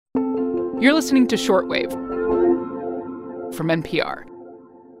You're listening to Shortwave from NPR.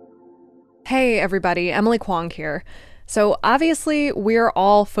 Hey, everybody. Emily Kwong here. So obviously, we're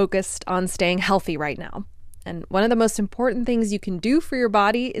all focused on staying healthy right now. And one of the most important things you can do for your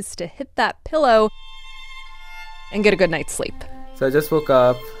body is to hit that pillow and get a good night's sleep. So I just woke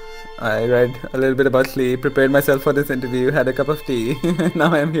up. I read a little bit about sleep, prepared myself for this interview, had a cup of tea.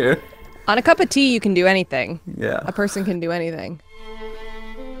 Now I'm here. On a cup of tea, you can do anything. Yeah. A person can do anything.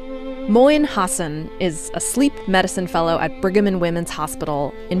 Moin Hassan is a sleep medicine fellow at Brigham and Women's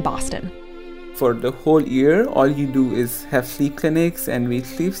Hospital in Boston. For the whole year, all you do is have sleep clinics and read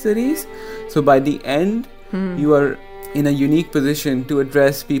sleep studies. So by the end, you are in a unique position to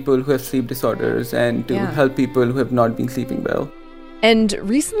address people who have sleep disorders and to help people who have not been sleeping well. And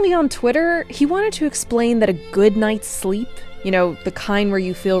recently on Twitter, he wanted to explain that a good night's sleep, the kind where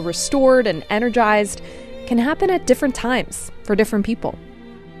you feel restored and energized, can happen at different times for different people.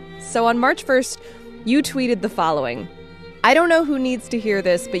 So on March 1st, you tweeted the following: "I don't know who needs to hear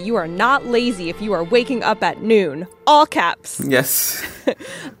this, but you are not lazy if you are waking up at noon." All caps. Yes.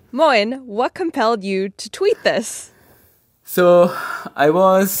 Moin, what compelled you to tweet this? So I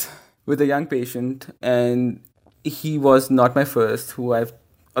was with a young patient, and he was not my first.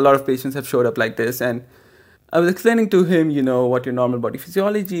 A lot of patients have showed up like this, and I was explaining to him, what your normal body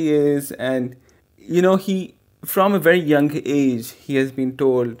physiology is, and he, from a very young age, he has been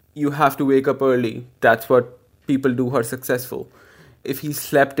told you have to wake up early. That's what people do who are successful. If he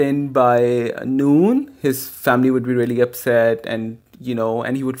slept in by noon, his family would be really upset, and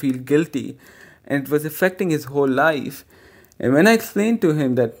he would feel guilty, and it was affecting his whole life. And when I explained to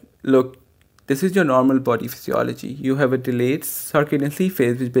him that, look, this is your normal body physiology. You have a delayed circadian sleep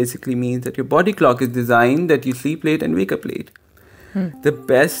phase, which basically means that your body clock is designed that you sleep late and wake up late. The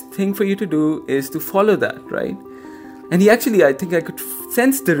best thing for you to do is to follow that, right? And he actually, I think I could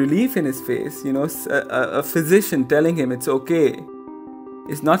sense the relief in his face, a physician telling him it's okay.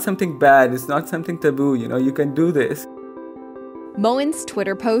 It's not something bad. It's not something taboo. You can do this. Moin's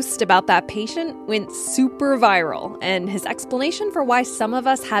Twitter post about that patient went super viral, and his explanation for why some of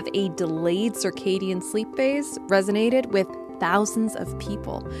us have a delayed circadian sleep phase resonated with thousands of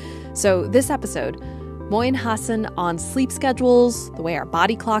people. So this episode, Moin Hassan on sleep schedules, the way our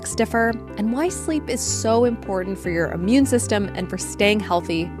body clocks differ, and why sleep is so important for your immune system and for staying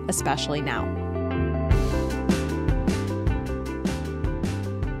healthy, especially now.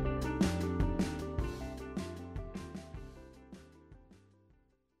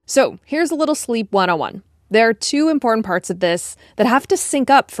 So here's a little sleep 101. There are two important parts of this that have to sync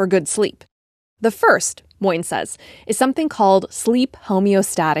up for good sleep. The first, Moin says, is something called sleep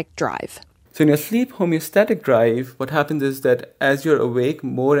homeostatic drive. So in your sleep homeostatic drive, what happens is that as you're awake,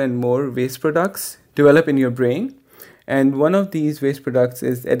 more and more waste products develop in your brain. And one of these waste products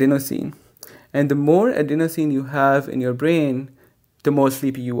is adenosine. And the more adenosine you have in your brain, the more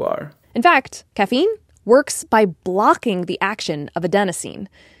sleepy you are. In fact, caffeine works by blocking the action of adenosine.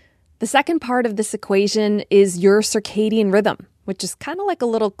 The second part of this equation is your circadian rhythm, which is kind of like a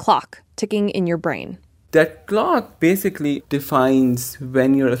little clock ticking in your brain. That clock basically defines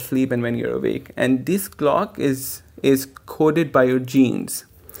when you're asleep and when you're awake. And this clock is coded by your genes.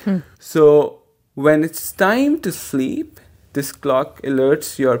 So when it's time to sleep, this clock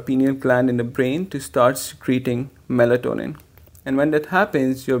alerts your pineal gland in the brain to start secreting melatonin. And when that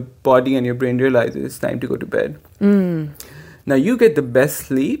happens, your body and your brain realizes it's time to go to bed. Now, you get the best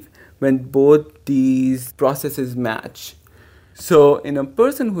sleep when both these processes match. So in a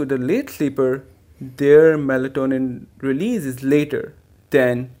person who's a late sleeper, their melatonin release is later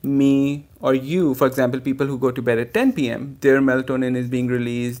than me or you. For example, people who go to bed at 10 p.m., their melatonin is being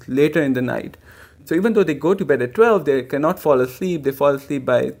released later in the night. So even though they go to bed at 12, they cannot fall asleep. They fall asleep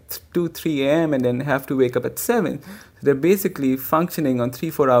by 2, 3 a.m. and then have to wake up at 7. So they're basically functioning on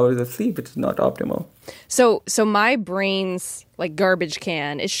 3-4 hours of sleep, which is not optimal. So my brain's like garbage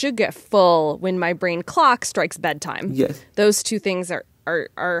can, it should get full when my brain clock strikes bedtime. Yes. Those two things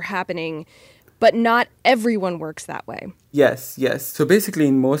are happening, but not everyone works that way. Yes. So basically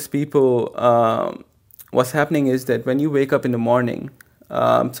in most people, what's happening is that when you wake up in the morning,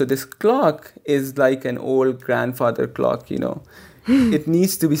 so this clock is like an old grandfather clock, It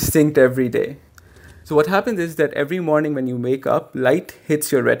needs to be synced every day. So what happens is that every morning when you wake up, light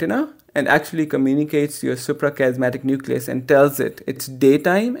hits your retina and actually communicates to your suprachiasmatic nucleus and tells it it's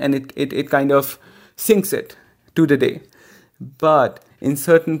daytime, and it kind of syncs it to the day. But in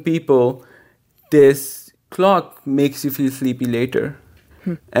certain people, this clock makes you feel sleepy later.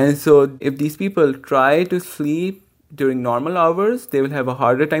 And so if these people try to sleep during normal hours, they will have a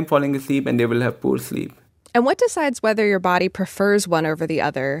harder time falling asleep and they will have poor sleep. And what decides whether your body prefers one over the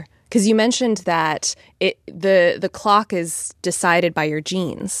other? Because you mentioned that the clock is decided by your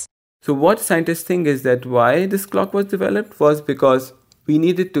genes. So what scientists think is that why this clock was developed was because we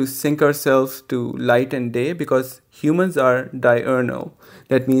needed to sync ourselves to light and day, because humans are diurnal.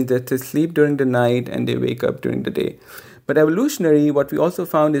 That means that they sleep during the night and they wake up during the day. But evolutionary, what we also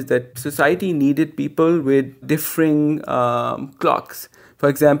found is that society needed people with differing clocks. For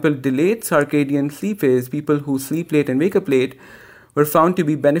example, delayed circadian sleep phase, people who sleep late and wake up late, were found to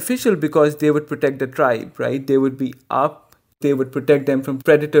be beneficial because they would protect the tribe, right? They would be up, they would protect them from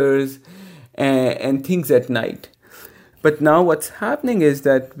predators and things at night. But now what's happening is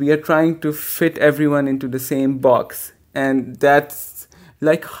that we are trying to fit everyone into the same box. And that's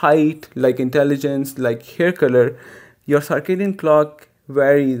like height, like intelligence, like hair color. Your circadian clock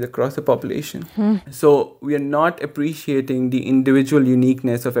varies across the population. So we are not appreciating the individual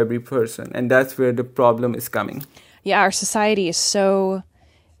uniqueness of every person. And that's where the problem is coming. Yeah, our society is so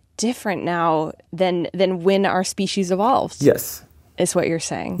different now than when our species evolved. Yes. Is what you're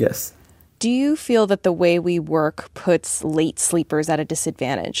saying. Yes. Do you feel that the way we work puts late sleepers at a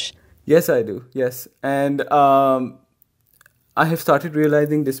disadvantage? Yes, I do. Yes. And I have started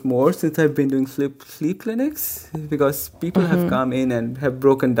realizing this more since I've been doing sleep clinics, because people have come in and have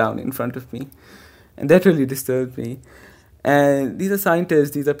broken down in front of me. And that really disturbed me. And these are scientists.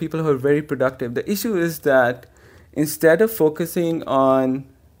 These are people who are very productive. The issue is that instead of focusing on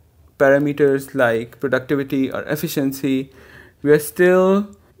parameters like productivity or efficiency, we are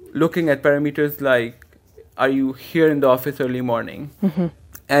still looking at parameters like, are you here in the office early morning?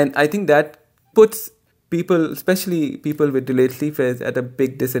 And I think that puts people, especially people with delayed sleep phase, at a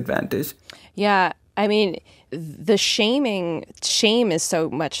big disadvantage. Yeah, I mean, the shame is so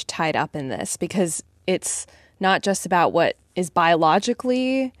much tied up in this, because it's not just about what is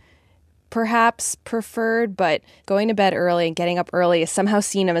biologically perhaps preferred, but going to bed early and getting up early is somehow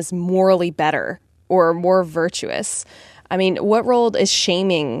seen as morally better or more virtuous. I mean, what role is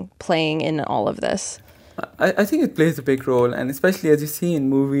shaming playing in all of this? I think it plays a big role, and especially as you see in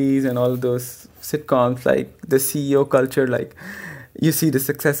movies and all those sitcoms, like the CEO culture, like you see the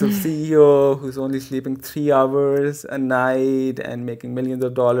successful CEO who's only sleeping 3 hours a night and making millions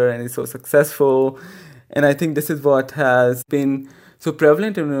of dollars and is so successful. And I think this is what has been so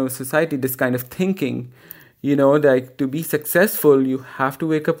prevalent in our society, this kind of thinking. You know, like to be successful, you have to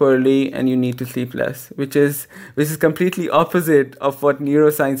wake up early and you need to sleep less, which is completely opposite of what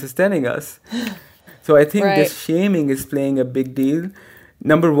neuroscience is telling us. So I think this shaming is playing a big deal.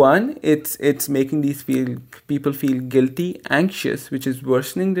 Number one, it's making these people feel guilty, anxious, which is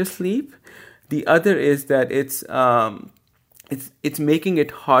worsening their sleep. The other is that it's making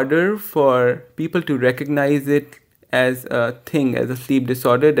it harder for people to recognize it as a thing, as a sleep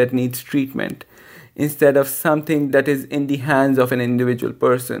disorder that needs treatment, instead of something that is in the hands of an individual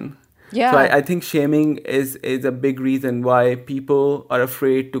person. Yeah. So I think shaming is a big reason why people are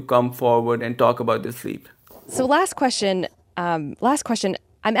afraid to come forward and talk about their sleep. So last question. I'm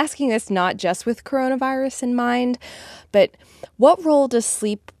asking this not just with coronavirus in mind, but what role does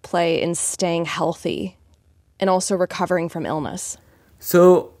sleep play in staying healthy and also recovering from illness?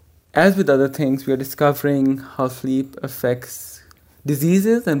 So, as with other things, we are discovering how sleep affects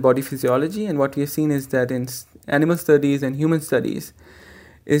diseases and body physiology. And what we have seen is that in animal studies and human studies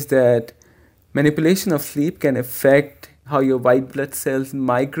is that manipulation of sleep can affect how your white blood cells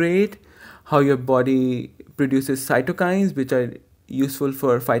migrate, how your body produces cytokines, which are useful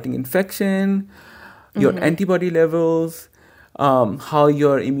for fighting infection, your antibody levels, how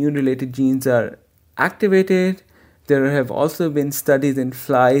your immune-related genes are activated. There have also been studies in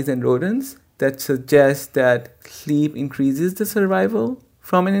flies and rodents that suggest that sleep increases the survival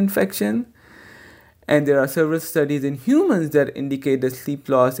from an infection. And there are several studies in humans that indicate that sleep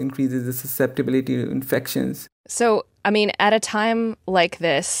loss increases the susceptibility to infections. So, I mean, at a time like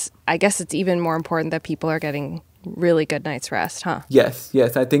this, I guess it's even more important that people are getting really good night's rest, huh? Yes.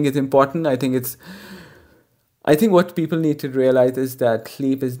 I think it's important. I think what people need to realize is that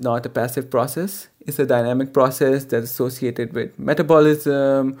sleep is not a passive process. It's a dynamic process that's associated with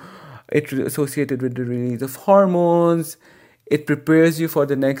metabolism. It's associated with the release of hormones. It prepares you for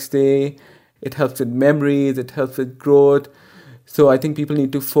the next day. It helps with memories. It helps with growth. So I think people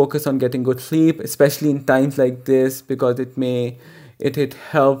need to focus on getting good sleep, especially in times like this, because it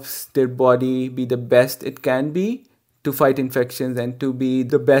helps their body be the best it can be to fight infections and to be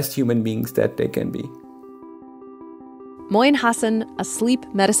the best human beings that they can be. Moin Hassan, a sleep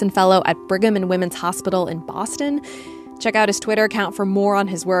medicine fellow at Brigham and Women's Hospital in Boston. Check out his Twitter account for more on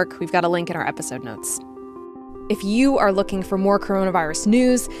his work. We've got a link in our episode notes. If you are looking for more coronavirus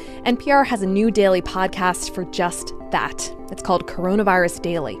news, NPR has a new daily podcast for just that. It's called Coronavirus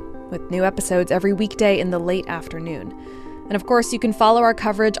Daily. with new episodes every weekday in the late afternoon. And of course, you can follow our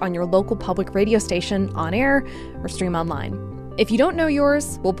coverage on your local public radio station on air or stream online. If you don't know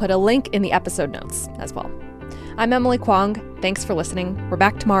yours, we'll put a link in the episode notes as well. I'm Emily Kwong. Thanks for listening. We're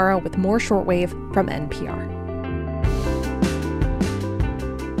back tomorrow with more Shortwave from NPR.